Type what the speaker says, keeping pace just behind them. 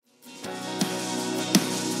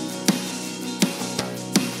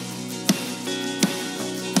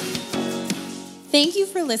Thank you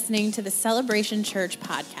for listening to the Celebration Church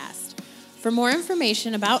podcast. For more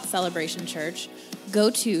information about Celebration Church, go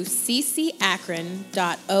to ccakron.org.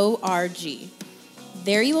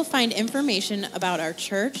 There you will find information about our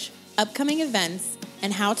church, upcoming events,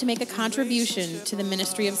 and how to make a contribution to the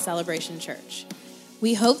ministry of Celebration Church.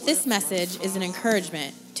 We hope this message is an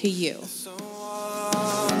encouragement to you. So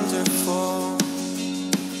wonderful.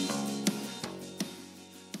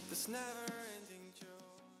 This never-ending joy.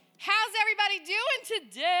 How's everybody doing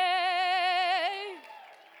today?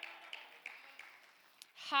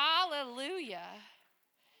 Hallelujah.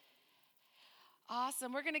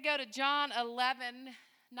 Awesome. We're going to go to John 11,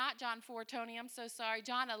 not John 4, Tony. I'm so sorry.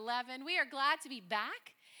 John 11. We are glad to be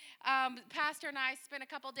back. Pastor and I spent a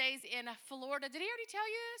couple days in Florida. Did he already tell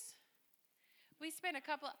you this? We spent a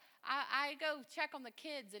couple. I go check on the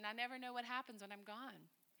kids, and I never know what happens when I'm gone.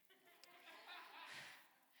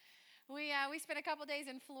 We spent a couple days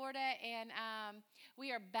in Florida, and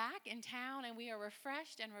we are back in town, and we are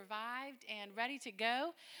refreshed and revived and ready to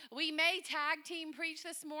go. We may tag team preach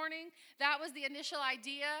this morning. That was the initial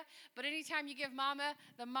idea, but anytime you give Mama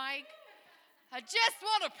the mic, I just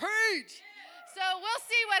want to preach. So we'll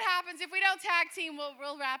see what happens. If we don't tag team,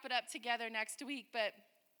 we'll wrap it up together next week. But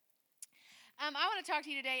I want to talk to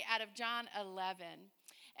you today out of John 11.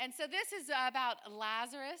 And so this is about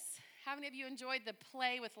Lazarus. How many of you enjoyed the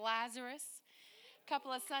play with Lazarus a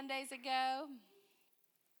couple of Sundays ago?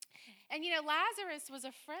 And you know, Lazarus was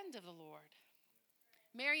a friend of the Lord.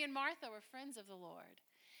 Mary and Martha were friends of the Lord.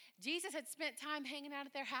 Jesus had spent time hanging out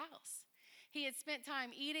at their house. He had spent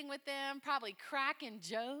time eating with them, probably cracking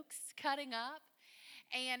jokes, cutting up.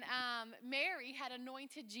 And Mary had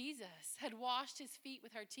anointed Jesus, had washed his feet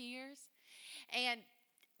with her tears. And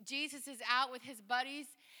Jesus is out with his buddies,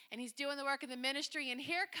 and he's doing the work of the ministry. And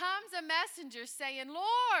here comes a messenger saying,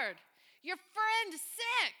 "Lord, your friend is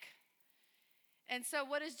sick." And so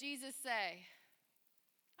what does Jesus say?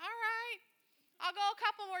 "All right, I'll go a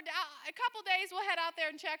couple days. We'll head out there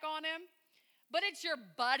and check on him. But it's your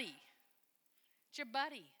buddy. It's your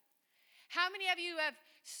buddy." How many of you have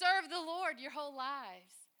served the Lord your whole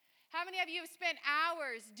lives? How many of you have spent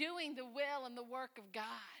hours doing the will and the work of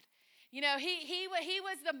God? You know, he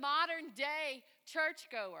was the modern day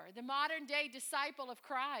churchgoer, the modern day disciple of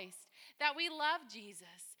Christ, that we love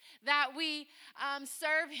Jesus, that we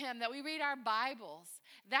serve him, that we read our Bibles,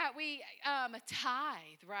 that we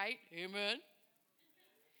tithe, right? Amen.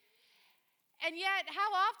 And yet,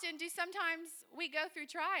 how often do sometimes we go through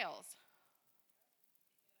trials?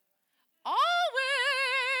 Always.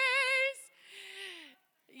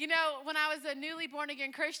 You know, when I was a newly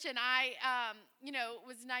born-again Christian, I,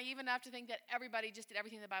 was naive enough to think that everybody just did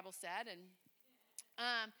everything the Bible said. And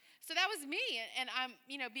so that was me. And I'm,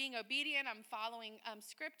 being obedient. I'm following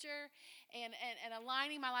Scripture and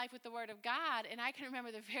aligning my life with the Word of God. And I can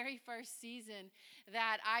remember the very first season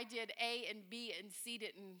that I did A and B and C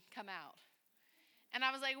didn't come out. And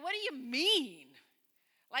I was like, what do you mean?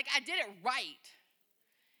 Like, I did it right.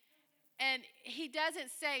 And he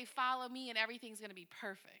doesn't say, follow me and everything's going to be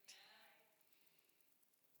perfect.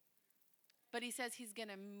 But he says he's going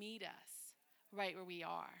to meet us right where we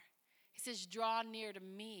are. He says, draw near to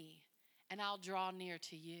me and I'll draw near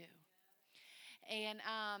to you. And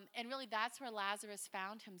really that's where Lazarus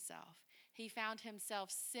found himself. He found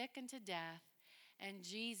himself sick unto death, and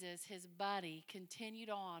Jesus, his buddy,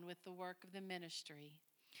 continued on with the work of the ministry.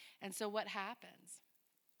 And so what happens?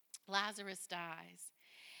 Lazarus dies.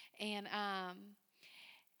 And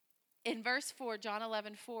in verse 4, John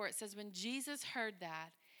 11:4, it says, when Jesus heard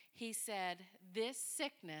that, he said, this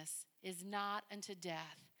sickness is not unto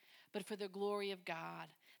death, but for the glory of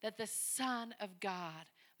God, that the Son of God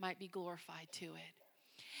might be glorified to it.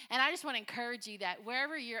 And I just want to encourage you that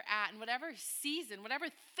wherever you're at, in whatever season, whatever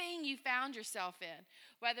thing you found yourself in,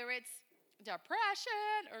 whether it's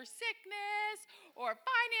depression or sickness or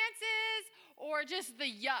finances or just the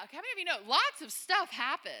yuck. How many of you know lots of stuff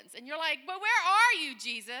happens and you're like, but where are you,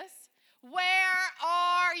 Jesus? Where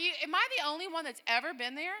are you? Am I the only one that's ever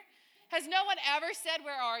been there? Has no one ever said,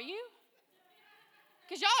 where are you?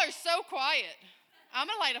 Because y'all are so quiet. I'm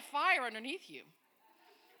going to light a fire underneath you.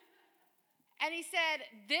 And he said,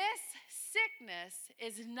 this sickness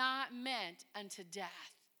is not meant unto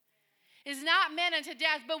death. Is not meant unto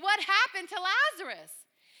death. But what happened to Lazarus?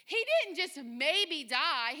 He didn't just maybe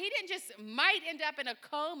die. He didn't just might end up in a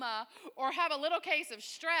coma or have a little case of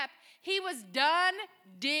strep. He was done,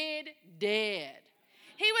 dead.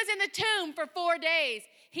 He was in the tomb for 4 days.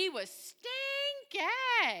 He was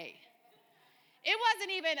stinky. It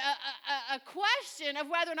wasn't even a question of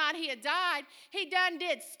whether or not he had died. He done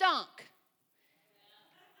did stunk.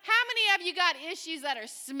 How many of you got issues that are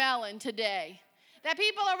smelling today? That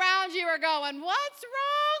people around you are going, what's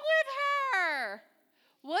wrong with her?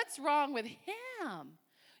 What's wrong with him?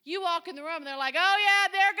 You walk in the room and they're like, oh yeah,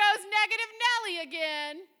 there goes negative Nellie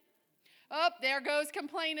again. Oh, there goes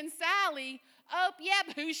complaining Sally. Oh,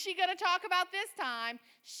 yep, who's she going to talk about this time?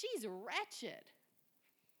 She's wretched.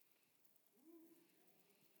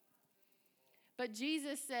 But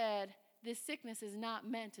Jesus said, this sickness is not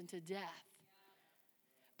meant unto death,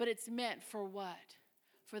 but it's meant for what?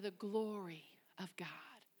 For the glory of God.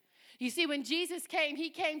 You see, when Jesus came, he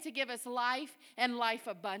came to give us life and life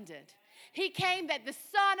abundant. He came that the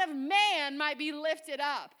Son of Man might be lifted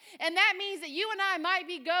up. And that means that you and I might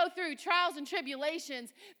go through trials and tribulations,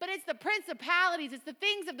 but it's the principalities, it's the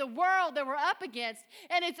things of the world that we're up against,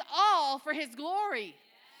 and it's all for his glory.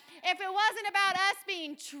 If it wasn't about us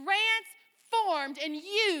being transformed and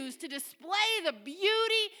used to display the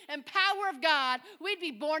beauty and power of God, we'd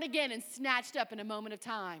be born again and snatched up in a moment of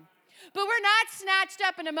time. But we're not snatched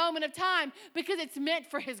up in a moment of time because it's meant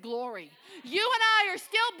for his glory. You and I are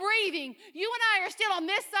still breathing. You and I are still on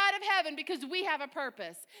this side of heaven because we have a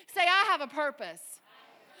purpose. Say, I have a purpose.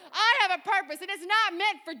 I have a purpose. It is not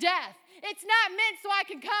meant for death. It's not meant so I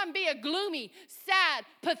can come be a gloomy, sad,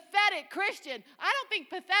 pathetic Christian. I don't think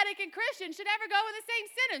pathetic and Christian should ever go in the same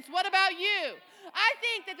sentence. What about you? I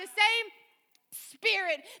think that the same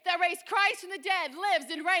Spirit that raised Christ from the dead lives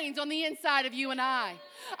and reigns on the inside of you and I.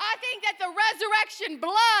 I think that the resurrection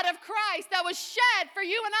blood of Christ that was shed for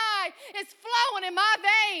you and I is flowing in my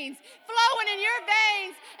veins, flowing in your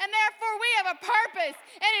veins, and therefore we have a purpose,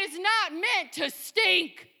 and it is not meant to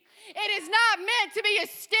stink. It is not meant to be a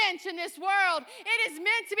stench in this world. It is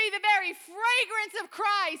meant to be the very fragrance of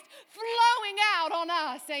Christ flowing out on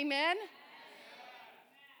us. Amen?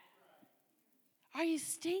 Are you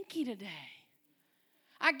stinky today?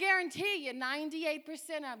 I guarantee you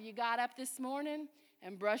 98% of you got up this morning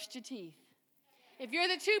and brushed your teeth. If you're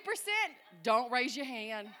the 2%, don't raise your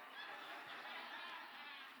hand.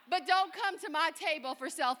 But don't come to my table for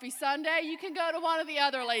Selfie Sunday. You can go to one of the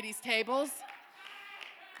other ladies' tables.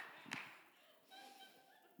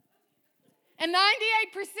 And 98%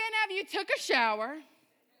 of you took a shower.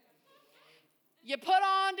 You put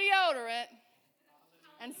on deodorant.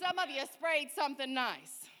 And some of you sprayed something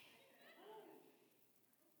nice.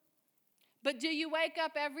 But do you wake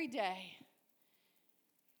up every day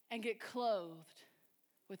and get clothed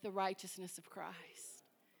with the righteousness of Christ?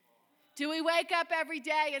 Do we wake up every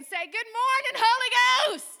day and say, good morning,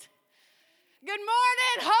 Holy Ghost? Good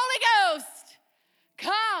morning, Holy Ghost.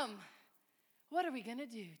 Come. What are we going to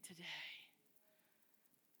do today?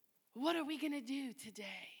 What are we going to do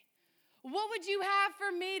today? What would you have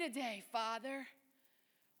for me today, Father?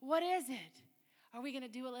 What is it? Are we going to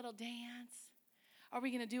do a little dance? Are we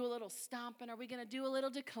going to do a little stomping? Are we going to do a little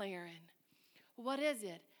declaring? What is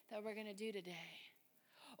it that we're going to do today?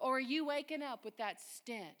 Or are you waking up with that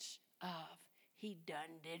stench of, he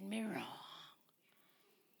done did me wrong?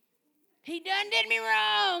 He done did me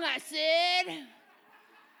wrong, I said.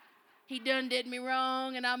 He done did me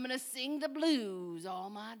wrong, and I'm going to sing the blues all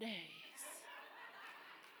my days.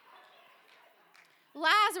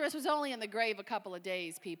 Lazarus was only in the grave a couple of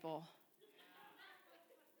days, people.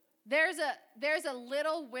 There's a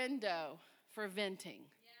little window for venting.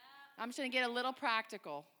 I'm just going to get a little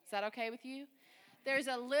practical. Is that okay with you? There's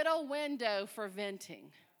a little window for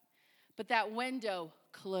venting, but that window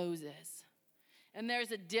closes. And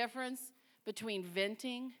there's a difference between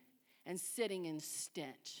venting and sitting in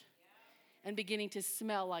stench and beginning to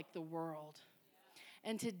smell like the world.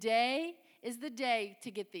 And today is the day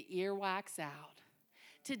to get the earwax out.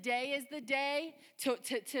 Today is the day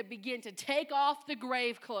to begin to take off the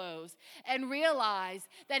grave clothes and realize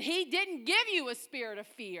that he didn't give you a spirit of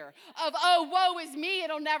fear, of, oh, woe is me,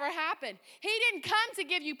 it'll never happen. He didn't come to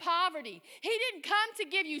give you poverty. He didn't come to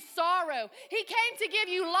give you sorrow. He came to give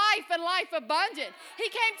you life and life abundant. He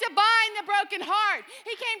came to bind the broken heart.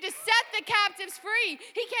 He came to set the captives free.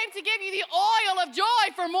 He came to give you the oil of joy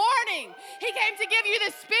for mourning. He came to give you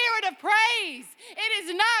the spirit of praise. It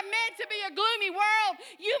is not meant to be a gloomy world.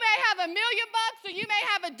 You may have $1 million or you may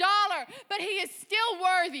have $1, but he is still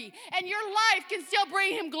worthy, and your life can still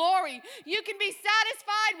bring him glory. You can be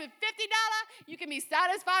satisfied with $50. You can be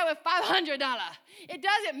satisfied with $500. It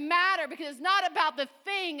doesn't matter, because it's not about the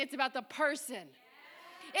thing, it's about the person.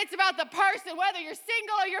 It's about the person, whether you're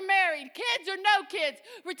single or you're married, kids or no kids,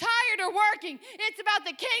 retired or working. It's about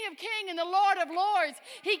the King of Kings and the Lord of Lords.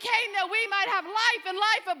 He came that we might have life and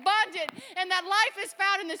life abundant, and that life is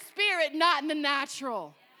found in the spirit, not in the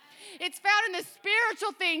natural. It's found in the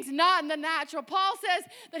spiritual things, not in the natural. Paul says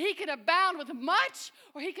that he can abound with much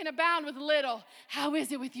or he can abound with little. How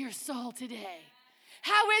is it with your soul today?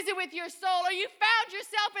 How is it with your soul? Or you found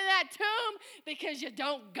yourself in that tomb because you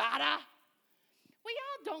don't gotta? We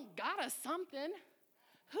all don't gotta something.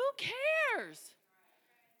 Who cares?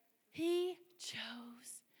 He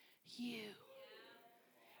chose you.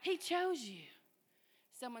 He chose you.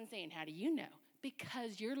 Someone's saying, how do you know?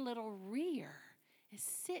 Because your little rear is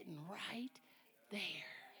sitting right there.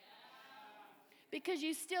 Because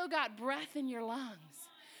you still got breath in your lungs.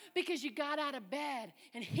 Because you got out of bed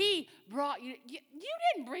and he brought you. You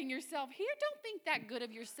didn't bring yourself here. Don't think that good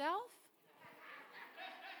of yourself.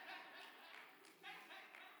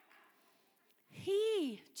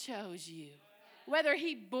 He chose you. Whether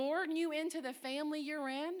he born you into the family you're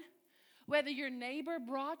in, whether your neighbor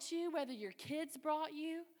brought you, whether your kids brought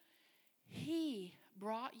you, he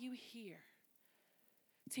brought you here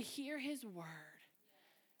to hear his word,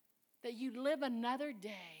 that you'd live another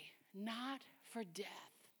day, not for death,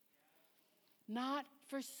 not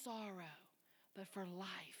for sorrow, but for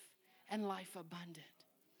life and life abundant.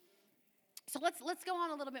 So let's go on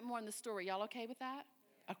a little bit more in the story. Y'all okay with that?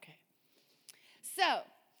 Okay. So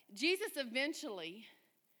Jesus eventually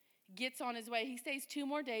gets on his way. He stays 2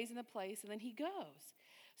 more days in the place, and then he goes.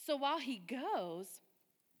 So while he goes,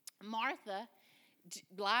 Martha,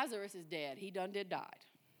 Lazarus is dead. He done died.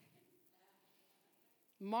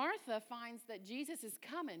 Martha finds that Jesus is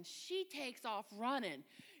coming. She takes off running.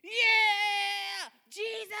 Yeah,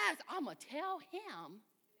 Jesus. I'm going to tell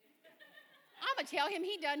him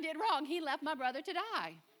he done did wrong. He left my brother to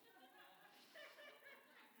die.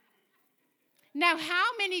 Now, how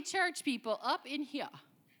many church people up in here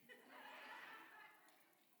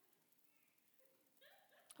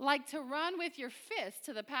like to run with your fist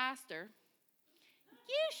to the pastor?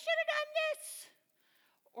 You should have done this.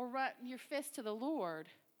 Or run your fist to the Lord.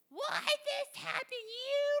 Why this happened?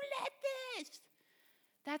 You let this.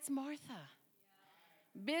 That's Martha.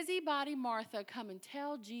 Busybody Martha come and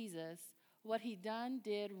tell Jesus what he done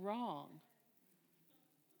did wrong.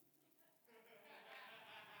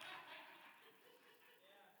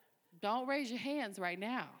 Don't raise your hands right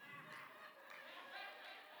now.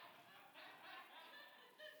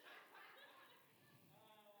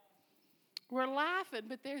 We're laughing,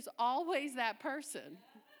 but there's always that person.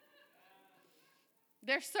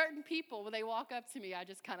 There's certain people, when they walk up to me, I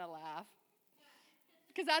just kind of laugh.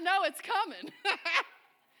 Because I know it's coming.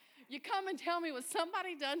 You come and tell me what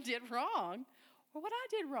somebody done did wrong or what I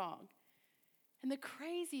did wrong. And the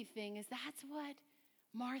crazy thing is that's what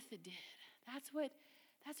Martha did. That's what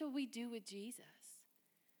we do with Jesus.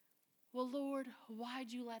 Well, Lord,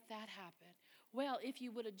 why'd you let that happen? Well, if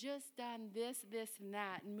you would have just done this, and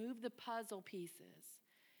that, and moved the puzzle pieces,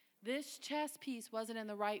 this chess piece wasn't in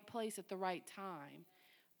the right place at the right time.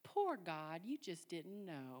 Poor God, you just didn't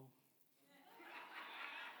know.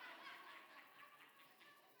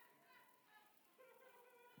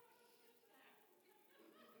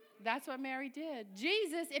 That's what Mary did.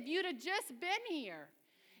 Jesus, if you'd have just been here,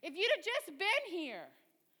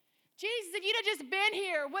 Jesus, if you'd have just been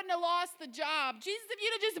here, wouldn't have lost the job. Jesus, if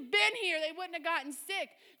you'd have just been here, they wouldn't have gotten sick.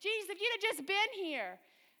 Jesus, if you'd have just been here.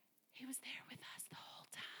 He was there with us the whole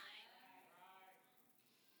time.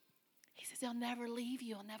 He says, I'll never leave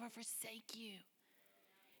you. I'll never forsake you.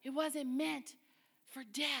 It wasn't meant for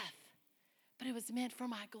death, but it was meant for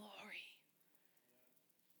my glory.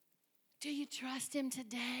 Do you trust him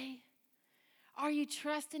today? Are you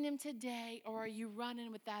trusting him today, or are you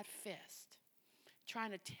running with that fist,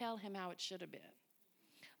 trying to tell him how it should have been?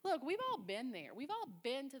 Look, we've all been there. We've all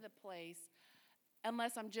been to the place,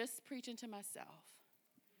 unless I'm just preaching to myself,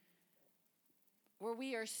 where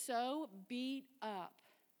we are so beat up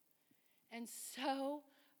and so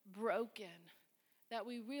broken that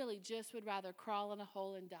we really just would rather crawl in a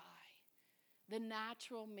hole and die. The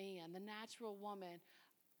natural man, the natural woman,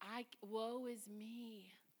 woe is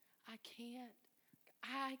me. I can't,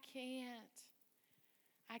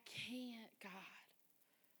 God.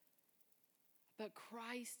 But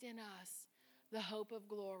Christ in us, the hope of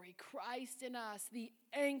glory, Christ in us, the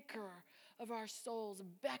anchor of our souls,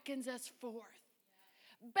 beckons us forth.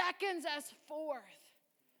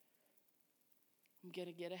 I'm going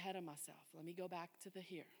to get ahead of myself. Let me go back to the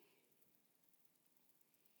here.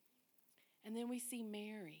 And then we see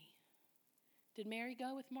Mary. Did Mary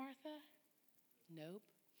go with Martha? Nope.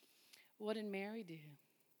 What did Mary do? It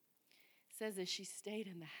says that she stayed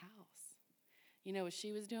in the house. You know what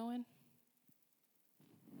she was doing?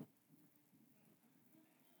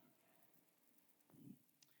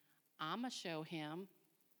 I'm going to show him.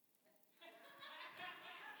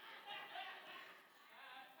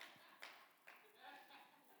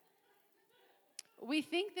 We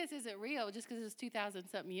think this isn't real just because it was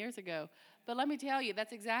 2,000-something years ago. But let me tell you,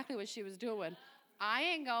 that's exactly what she was doing. I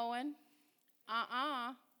ain't going.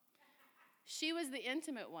 She was the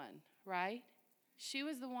intimate one, right? She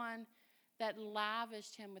was the one that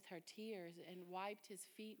lavished him with her tears and wiped his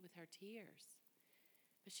feet with her tears.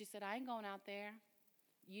 But she said, I ain't going out there.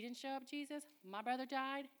 You didn't show up, Jesus? My brother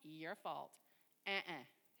died? Your fault.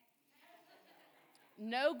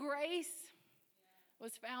 No grace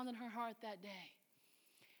was found in her heart that day.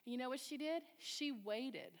 And you know what she did? She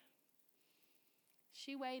waited.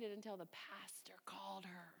 She waited until the pastor called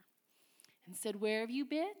her and said, where have you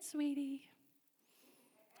been, sweetie?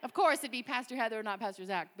 Of course, it'd be Pastor Heather or not Pastor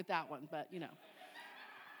Zach with that one, but you know.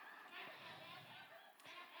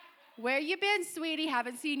 Where you been, sweetie?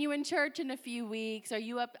 Haven't seen you in church in a few weeks. Are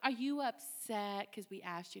you upset because we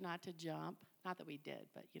asked you not to jump? Not that we did,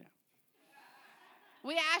 but you know.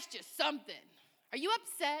 We asked you something. Are you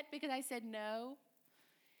upset because I said no?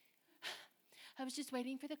 I was just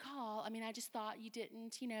waiting for the call. I mean, I just thought you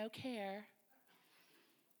didn't, care.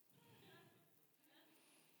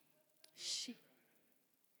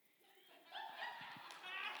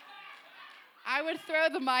 I would throw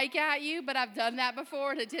the mic at you, but I've done that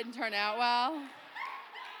before and it didn't turn out well.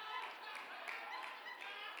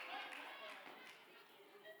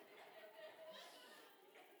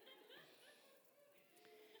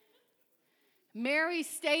 Mary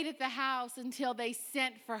stayed at the house until they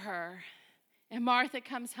sent for her. And Martha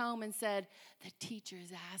comes home and said, the teacher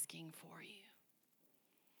is asking for you.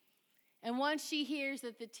 And once she hears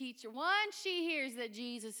that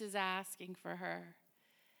Jesus is asking for her,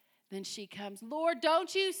 then she comes, Lord,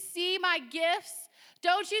 don't you see my gifts?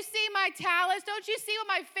 Don't you see my talents? Don't you see what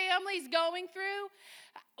my family's going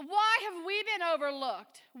through? Why have we been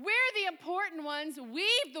overlooked? We're the important ones.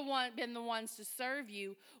 We've been the ones to serve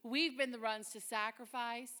you. We've been the ones to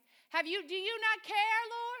sacrifice. Do you not care,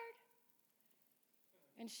 Lord?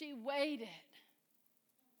 And she waited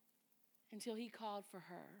until he called for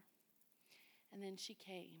her. And then she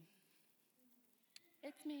came.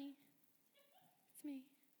 It's me. It's me.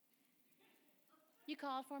 You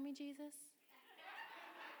called for me, Jesus?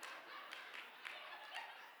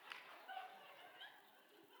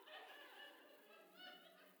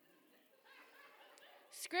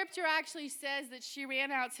 Scripture actually says that she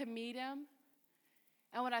ran out to meet him.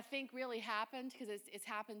 And what I think really happened, because it's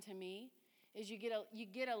happened to me, is you get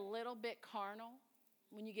a little bit carnal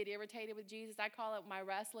when you get irritated with Jesus. I call it my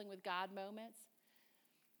wrestling with God moments.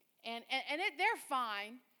 And they're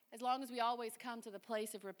fine as long as we always come to the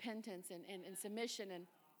place of repentance and submission. And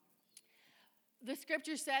the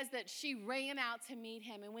scripture says that she ran out to meet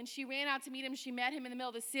him. And when she ran out to meet him, she met him in the middle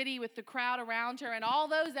of the city with the crowd around her. And all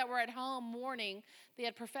those that were at home mourning, they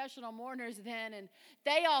had professional mourners then. And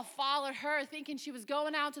they all followed her thinking she was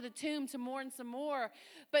going out to the tomb to mourn some more.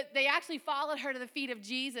 But they actually followed her to the feet of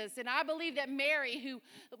Jesus. And I believe that Mary, who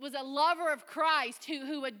was a lover of Christ,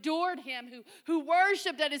 who adored him, who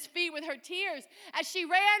worshiped at his feet with her tears, as she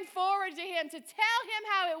ran forward to him to tell him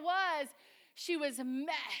how it was, she was met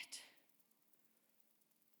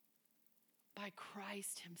by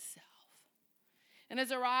Christ himself. And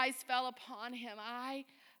as her eyes fell upon him, I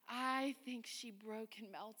think she broke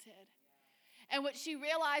and melted. And what she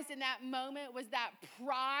realized in that moment was that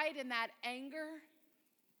pride and that anger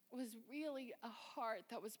was really a heart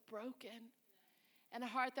that was broken, and a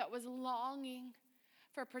heart that was longing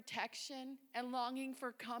for protection and longing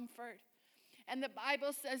for comfort. And the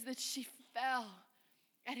Bible says that she fell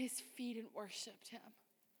at his feet and worshiped him.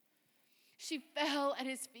 She fell at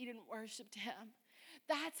his feet and worshiped him.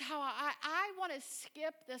 That's how I want to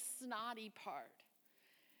skip the snotty part.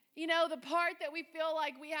 You know, the part that we feel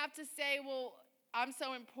like we have to say, well, I'm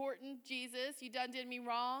so important, Jesus, you done did me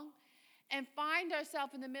wrong. And find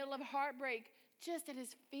ourselves in the middle of heartbreak just at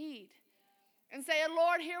his feet. And say,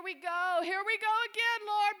 Lord, here we go. Here we go again,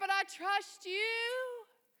 Lord, but I trust you.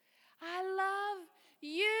 I love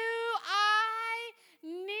you. I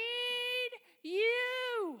need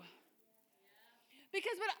you.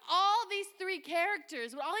 Because what all these three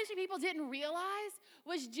characters, what all these three people didn't realize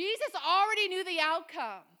was Jesus already knew the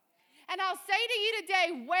outcome. And I'll say to you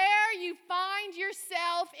today, where you find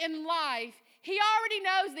yourself in life, he already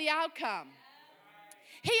knows the outcome.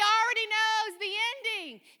 He already knows the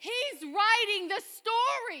ending. He's writing the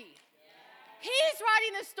story. He's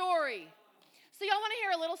writing the story. So y'all want to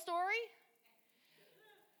hear a little story?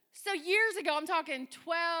 So years ago, I'm talking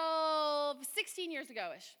 16 years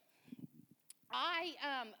ago-ish. I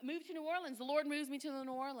moved to New Orleans. The Lord moves me to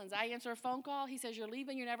New Orleans. I answer a phone call. He says, you're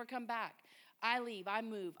leaving, you never come back. I leave, I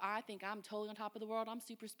move. I think I'm totally on top of the world. I'm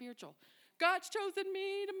super spiritual. God's chosen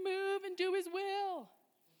me to move and do his will.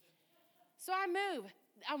 So I move.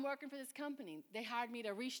 I'm working for this company. They hired me to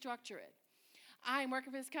restructure it. I'm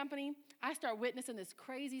working for this company. I start witnessing this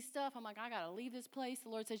crazy stuff. I'm like, I got to leave this place. The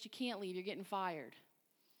Lord says, you can't leave. You're getting fired.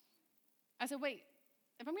 I said, wait,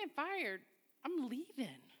 if I'm getting fired, I'm leaving.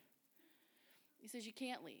 He says, you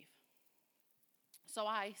can't leave. So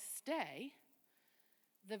I stay.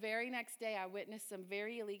 The very next day, I witnessed some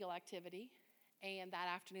very illegal activity, and that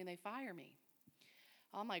afternoon, they fire me.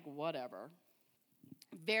 I'm like, whatever.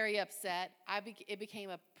 Very upset. It became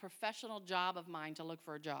a professional job of mine to look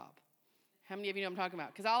for a job. How many of you know what I'm talking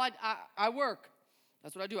about? Because I work.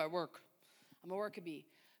 That's what I do. I work. I'm a worker bee.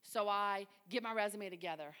 So I get my resume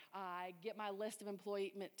together. I get my list of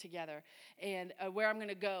employment together and where I'm going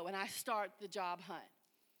to go, and I start the job hunt.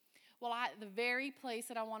 Well, the very place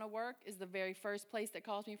that I want to work is the very first place that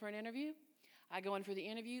calls me for an interview. I go in for the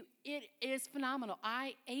interview. It is phenomenal.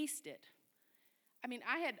 I aced it. I mean,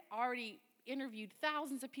 I had already interviewed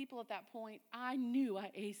thousands of people at that point. I knew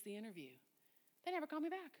I aced the interview. They never called me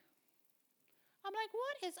back. I'm like,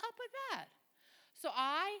 what is up with that? So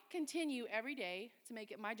I continue every day to make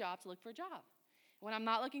it my job to look for a job. When I'm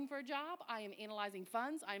not looking for a job, I am analyzing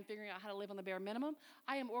funds. I am figuring out how to live on the bare minimum.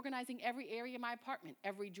 I am organizing every area of my apartment,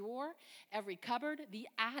 every drawer, every cupboard. The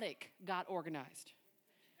attic got organized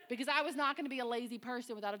because I was not going to be a lazy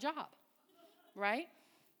person without a job, right?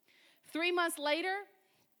 3 months later,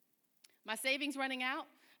 my savings running out.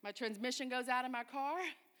 My transmission goes out in my car.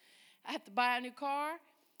 I have to buy a new car,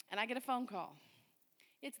 and I get a phone call.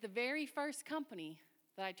 It's the very first company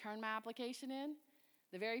that I turned my application in,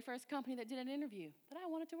 the very first company that did an interview that I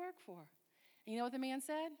wanted to work for. And you know what the man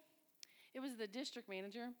said? It was the district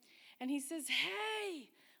manager. And he says, hey,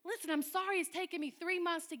 listen, I'm sorry it's taken me 3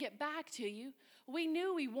 months to get back to you. We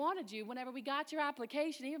knew we wanted you whenever we got your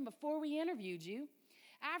application, even before we interviewed you.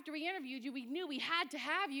 After we interviewed you, we knew we had to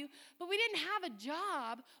have you, but we didn't have a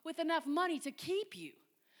job with enough money to keep you.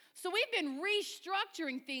 So we've been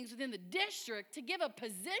restructuring things within the district to give a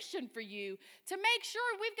position for you to make sure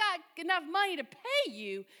we've got enough money to pay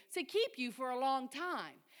you to keep you for a long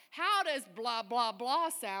time. How does blah, blah, blah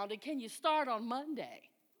sound, and can you start on Monday?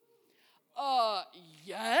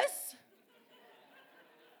 Yes.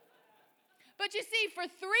 But you see, for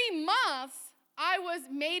 3 months, I was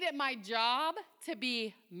made it my job to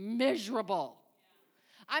be miserable.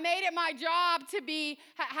 I made it my job to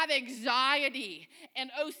have anxiety and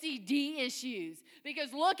OCD issues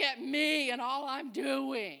because look at me and all I'm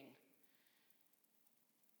doing.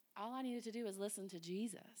 All I needed to do was listen to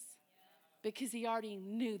Jesus because he already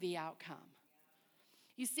knew the outcome.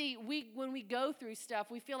 You see, when we go through stuff,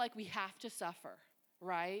 we feel like we have to suffer,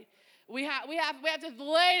 right? We have to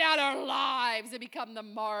lay down our lives and become the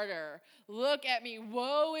martyr. Look at me.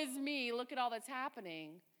 Woe is me. Look at all that's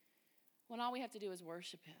happening. When all we have to do is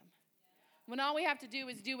worship him. When all we have to do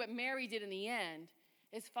is do what Mary did in the end,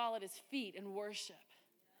 is fall at his feet and worship.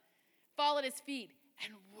 Fall at his feet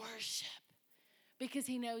and worship. Because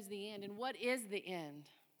he knows the end. And what is the end?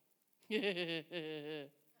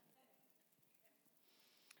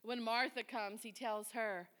 When Martha comes, he tells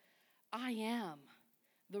her, I am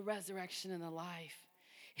the resurrection and the life.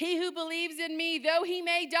 He who believes in me, though he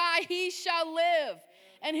may die, he shall live.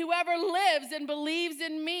 And whoever lives and believes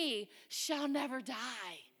in me shall never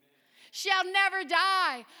die. Shall never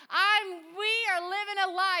die. We are living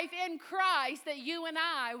a life in Christ that you and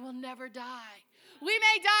I will never die. We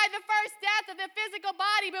may die the first death of the physical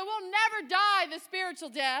body, but we'll never die the spiritual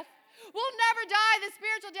death. We'll never die the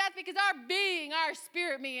spiritual death because our being, our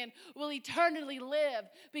spirit man, will eternally live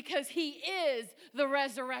because he is the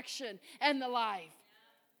resurrection and the life.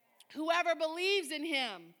 Whoever believes in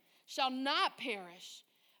him shall not perish,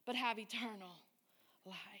 but have eternal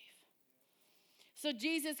life. So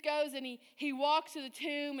Jesus goes and he walks to the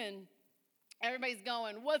tomb and everybody's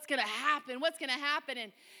going, what's going to happen? What's going to happen?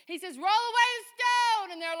 And he says, roll away the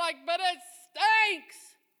stone. And they're like, but it stinks.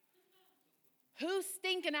 Who's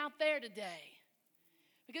stinking out there today?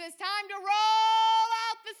 Because it's time to roll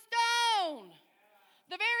out the stone.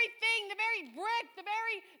 The very thing, the very brick,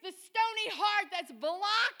 the stony heart that's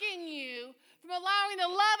blocking you from allowing the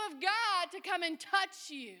love of God to come and touch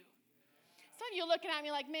you. Some of you are looking at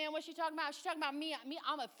me like, man, what's she talking about? She's talking about me.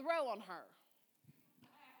 I'm a throw on her.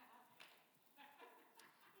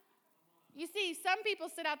 You see, some people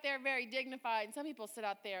sit out there very dignified, and some people sit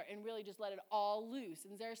out there and really just let it all loose.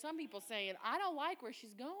 And there are some people saying, I don't like where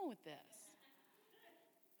she's going with this.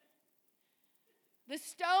 The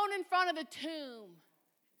stone in front of the tomb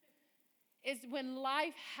is when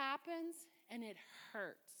life happens and it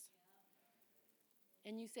hurts.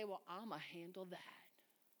 And you say, well, I'm going to handle that.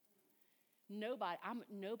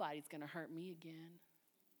 Nobody's going to hurt me again.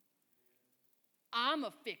 I'm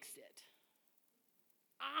going to fix it.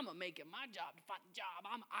 I'm going to make it my job to find a job.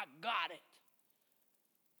 I got it.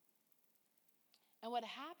 And what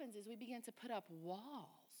happens is we begin to put up walls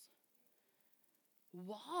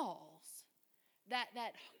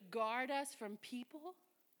that guard us from people,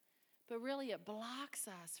 but really it blocks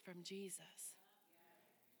us from Jesus.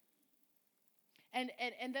 And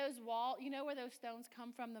those walls, you know where those stones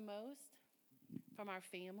come from the most? From our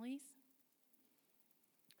families.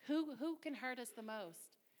 Who can hurt us the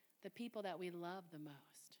most? The people that we love the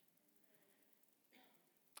most.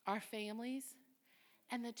 Our families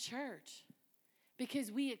and the church.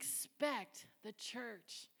 Because we expect the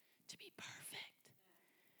church to be perfect.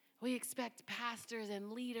 We expect pastors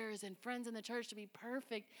and leaders and friends in the church to be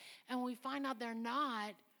perfect. And when we find out they're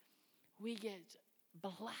not, we get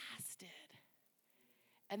blasted.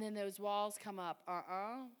 And then those walls come up.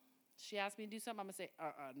 She asked me to do something, I'm going to say,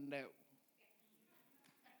 no.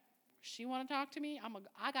 She want to talk to me?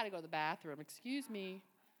 I got to go to the bathroom. Excuse me.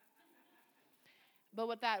 But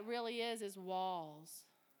what that really is walls.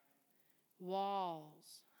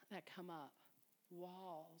 Walls that come up.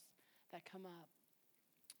 Walls that come up.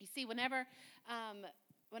 You see, whenever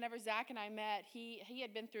Zach and I met, he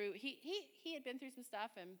had been through some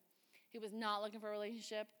stuff, and he was not looking for a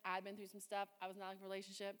relationship. I'd been through some stuff. I was not looking for a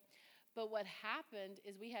relationship. But what happened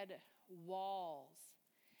is we had walls.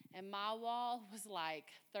 And my wall was like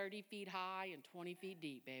 30 feet high and 20 feet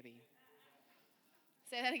deep, baby.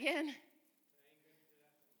 Say that again.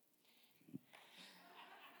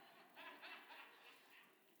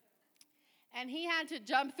 And he had to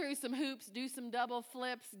jump through some hoops, do some double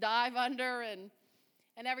flips, dive under, and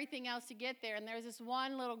everything else to get there. And there was this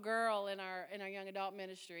one little girl in our young adult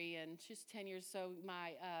ministry, and she's 10 years so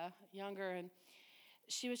younger, and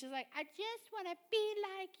she was just like, I just want to be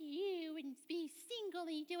like you and be single,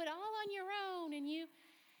 and you do it all on your own,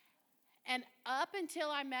 and up until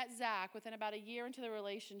I met Zach, within about a year into the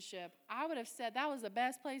relationship, I would have said that was the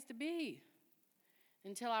best place to be,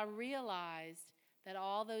 until I realized that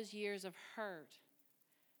all those years of hurt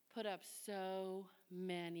put up so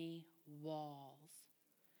many walls.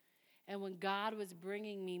 And when God was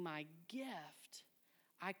bringing me my gift,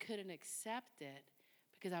 I couldn't accept it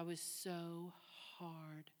because I was so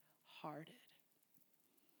hard-hearted.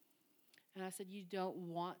 And I said, you don't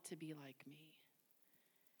want to be like me.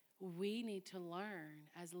 We need to learn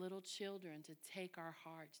as little children to take our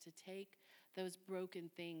hearts, to take those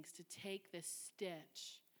broken things, to take the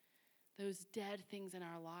stench, those dead things in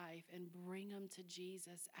our life, and bring them to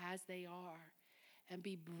Jesus as they are and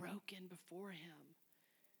be broken before him.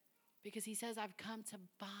 Because he says, I've come to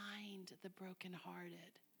bind the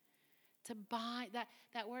brokenhearted. To bind,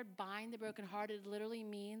 that word bind the brokenhearted literally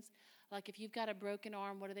means, like if you've got a broken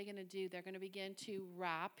arm, what are they going to do? They're going to begin to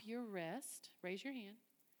wrap your wrist. Raise your hand.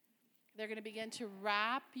 They're going to begin to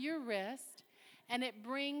wrap your wrist, and it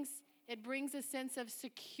brings a sense of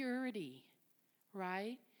security,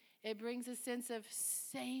 right? It brings a sense of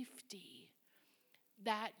safety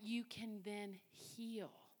that you can then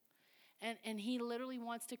heal. And he literally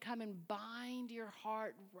wants to come and bind your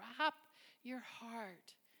heart, wrap your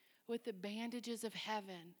heart with the bandages of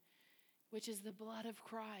heaven, which is the blood of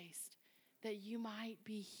Christ, that you might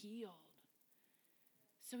be healed.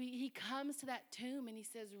 So he comes to that tomb and he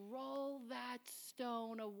says, roll that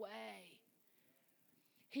stone away.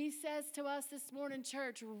 He says to us this morning,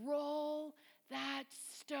 church, roll that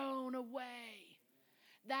stone away.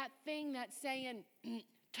 That thing that's saying,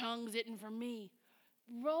 tongues isn't for me.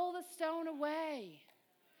 Roll the stone away.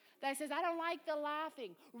 That says, I don't like the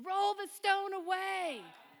laughing. Roll the stone away.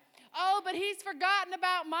 Oh, but he's forgotten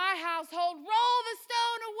about my household. Roll the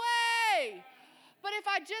stone away. But if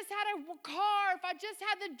I just had a car, if I just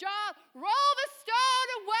had the job, roll the stone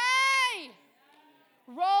away.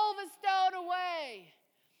 Roll the stone away.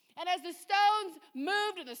 And as the stones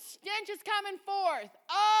moved and the stench is coming forth,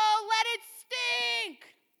 oh, let it stink.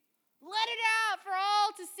 Let it out for all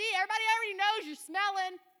to see. Everybody already knows you're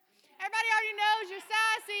smelling. Everybody already knows you're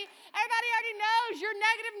sassy. Everybody already knows you're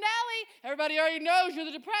negative Nelly. Everybody already knows you're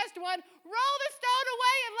the depressed one. Roll the stone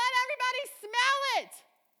away and let everybody smell it.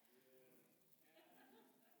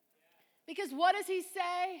 Because what does he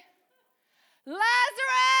say?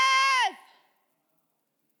 Lazarus!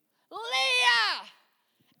 Leah!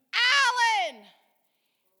 Alan!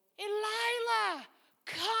 Elila!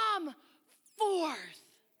 Come forth.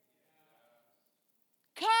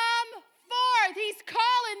 Come forth. He's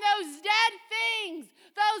calling those dead things,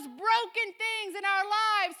 those broken things in our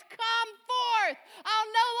lives. Come forth.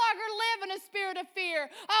 I'll no longer live in a spirit of fear.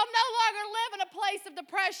 I'll no longer live in a place of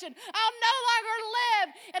depression. I'll no longer live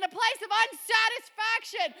in a place of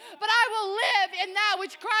unsatisfaction, but I will live in that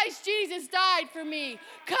which Christ Jesus died for me.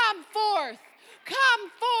 Come forth. Come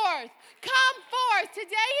forth. Come forth.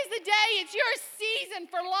 Today is the day. It's your season season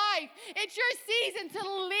for life. It's your season to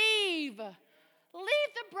leave.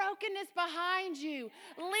 Leave the brokenness behind you.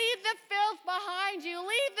 Leave the filth behind you.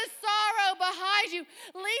 Leave the sorrow behind you.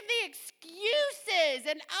 Leave the excuses.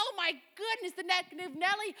 And oh my goodness, the negative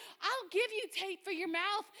Nelly, I'll give you tape for your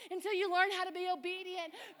mouth until you learn how to be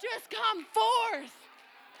obedient. Just come forth.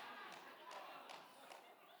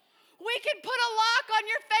 We can put a lock on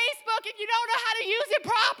your Facebook if you don't know how to use it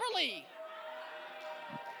properly.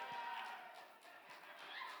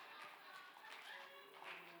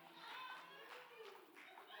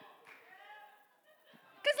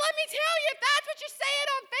 Because let me tell you, if that's what you're saying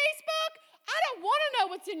on Facebook, I don't want to know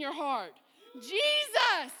what's in your heart.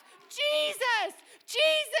 Jesus, Jesus,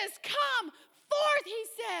 Jesus, come forth, he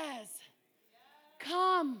says.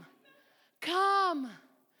 Come, come.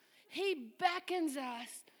 He beckons us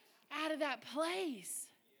out of that place.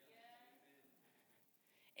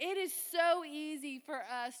 It is so easy for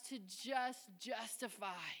us to just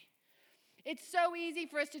justify. It's so easy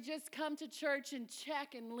for us to just come to church and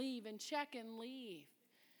check and leave and check and leave.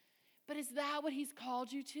 But is that what he's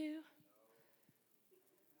called you to?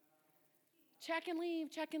 Check and leave,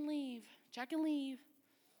 check and leave, check and leave.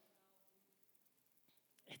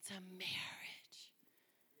 It's a marriage.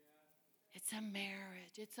 It's a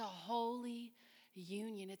marriage. It's a holy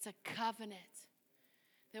union. It's a covenant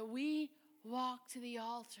that we walk to the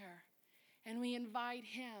altar and we invite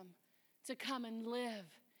him to come and live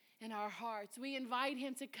in our hearts. We invite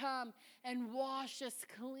him to come and wash us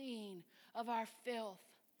clean of our filth.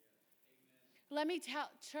 Let me tell,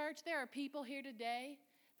 church, there are people here today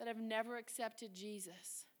that have never accepted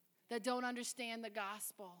Jesus, that don't understand the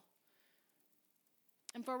gospel.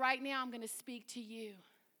 And for right now, I'm going to speak to you.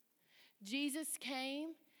 Jesus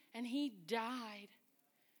came and he died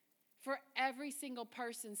for every single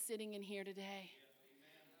person sitting in here today.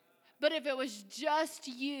 But if it was just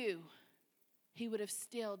you, he would have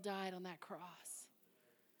still died on that cross.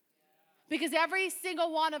 Because every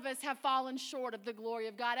single one of us have fallen short of the glory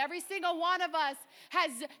of God. Every single one of us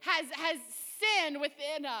has sin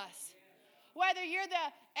within us. Whether you're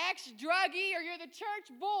the ex-druggie or you're the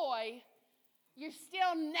church boy, you're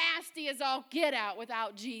still nasty as all get out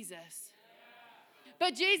without Jesus.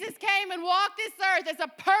 But Jesus came and walked this earth as a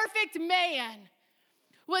perfect man,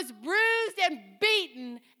 was bruised and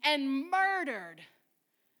beaten and murdered,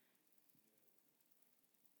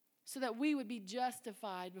 so that we would be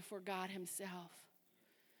justified before God himself.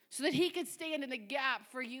 So that he could stand in the gap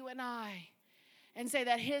for you and I and say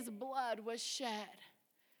that his blood was shed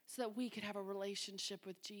so that we could have a relationship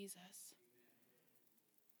with Jesus.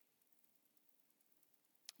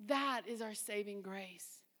 That is our saving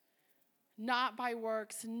grace. Not by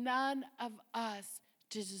works. None of us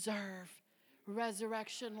deserve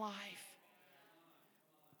resurrection life.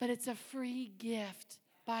 But it's a free gift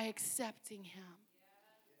by accepting him.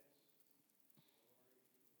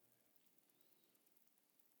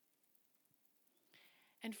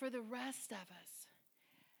 And for the rest of us,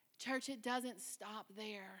 church, it doesn't stop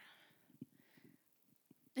there.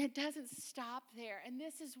 It doesn't stop there. And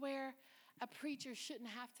this is where a preacher shouldn't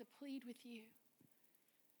have to plead with you.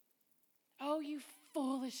 Oh, you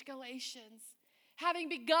foolish Galatians. Having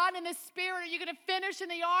begun in the spirit, are you going to finish in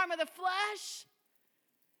the arm of the flesh?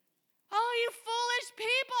 Oh, you foolish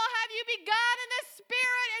people, have you begun in the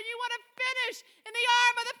spirit and you want to finish in the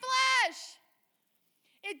arm of the flesh?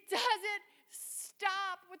 It doesn't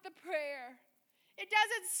stop with the prayer. It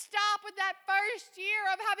doesn't stop with that first year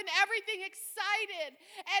of having everything excited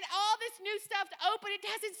and all this new stuff to open. It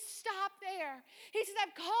doesn't stop there. He says,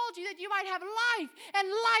 I've called you that you might have life and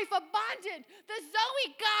life abundant. The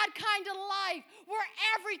Zoe God kind of life where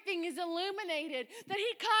everything is illuminated. That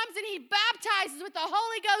he comes and he baptizes with the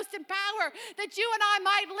Holy Ghost and power that you and I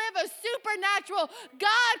might live a supernatural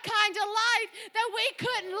God kind of life that we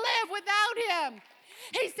couldn't live without him.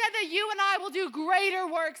 He said that you and I will do greater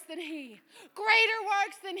works than he. Greater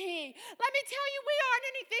works than he. Let me tell you, we aren't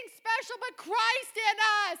anything special, but Christ in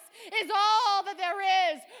us is all that there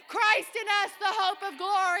is. Christ in us, the hope of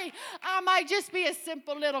glory. I might just be a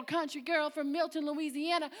simple little country girl from Milton,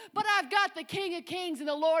 Louisiana, but I've got the King of Kings and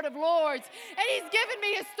the Lord of Lords. And he's given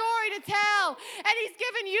me a story to tell. And he's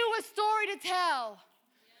given you a story to tell.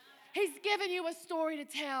 He's given you a story to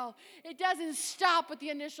tell. It doesn't stop with the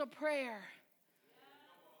initial prayer.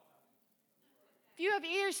 If you have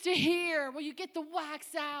ears to hear, will you get the wax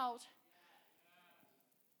out?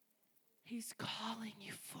 He's calling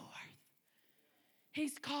you forth.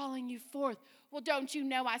 He's calling you forth. Well, don't you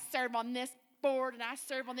know I serve on this board and I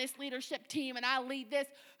serve on this leadership team and I lead this?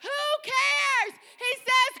 Who cares? He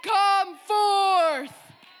says, come forth.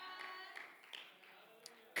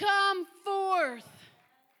 Come forth.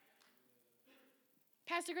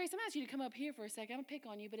 Pastor Grace, I'm asking you to come up here for a second. I'm going to pick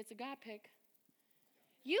on you, but it's a God pick.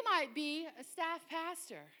 You might be a staff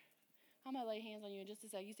pastor. I'm going to lay hands on you in just a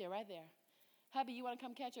second. You stay right there. Hubby, you want to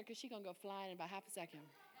come catch her? Because she's going to go flying in about half a second.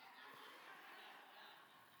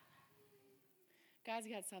 God's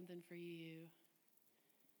got something for you.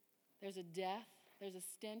 There's a death. There's a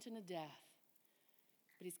stench and a death.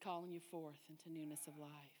 But he's calling you forth into newness of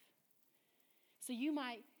life. So you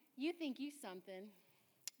think you something.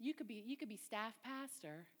 You could be staff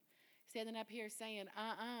pastor, standing up here saying,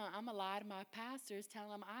 I'm going to lie to my pastors, telling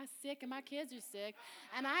them I'm sick and my kids are sick,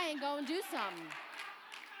 and I ain't going to do something.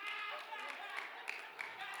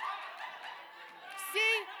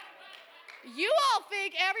 See, you all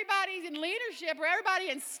think everybody in leadership or everybody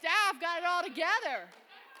in staff got it all together.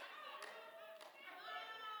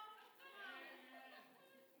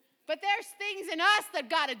 But there's things in us that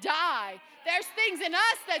got to die. There's things in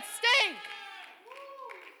us that stink.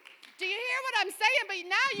 Do you hear what I'm saying? But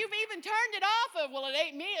now you've even turned it off of, well, it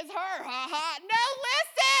ain't me, it's her. Ha ha. No,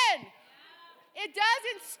 listen. It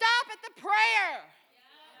doesn't stop at the prayer.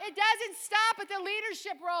 It doesn't stop at the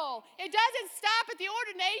leadership role. It doesn't stop at the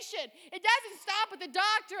ordination. It doesn't stop at the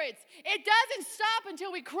doctorates. It doesn't stop until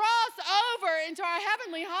we cross over into our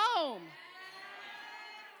heavenly home.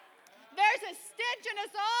 There's a stench in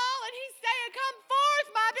us all, and he's saying, come forth,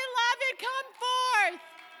 my beloved, come forth.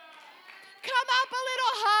 Come up a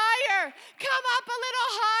little higher. Come up a little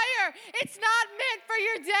higher. It's not meant for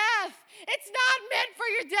your death. It's not meant for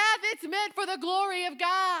your death. It's meant for the glory of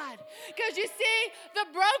God. Because you see, the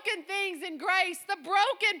broken things in grace, the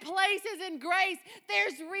broken places in grace,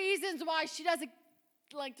 there's reasons why she doesn't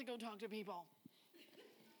like to go talk to people.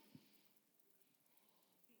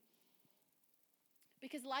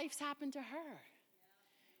 Because life's happened to her.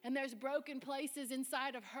 And there's broken places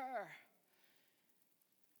inside of her.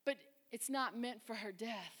 But it's not meant for her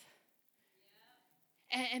death.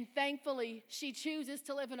 And thankfully, she chooses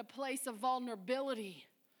to live in a place of vulnerability.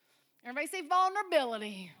 Everybody say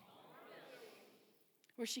vulnerability.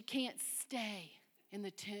 Where she can't stay in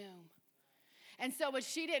the tomb. And so what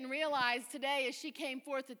she didn't realize today as she came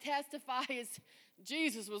forth to testify is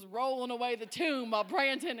Jesus was rolling away the tomb while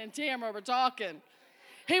Brandon and Tamara were talking.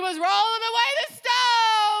 He was rolling away the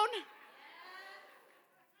stone.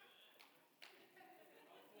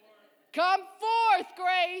 Come forth,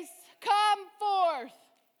 Grace. Come forth.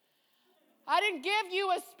 I didn't give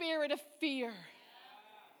you a spirit of fear,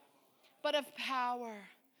 but of power,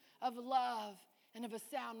 of love, and of a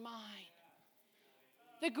sound mind.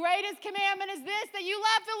 The greatest commandment is this, that you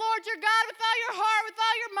love the Lord your God with all your heart, with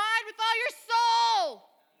all your mind, with all your soul.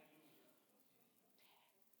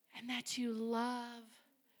 And that you love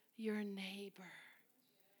your neighbor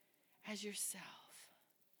as yourself.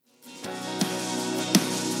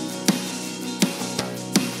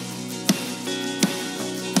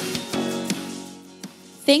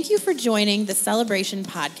 Thank you for joining the Celebration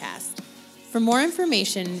Podcast. For more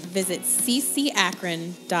information, visit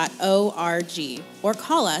ccakron.org or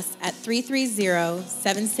call us at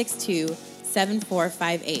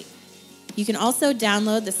 330-762-7458. You can also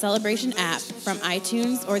download the Celebration app from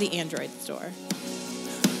iTunes or the Android store.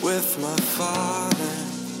 With my Father,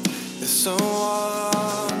 it's so all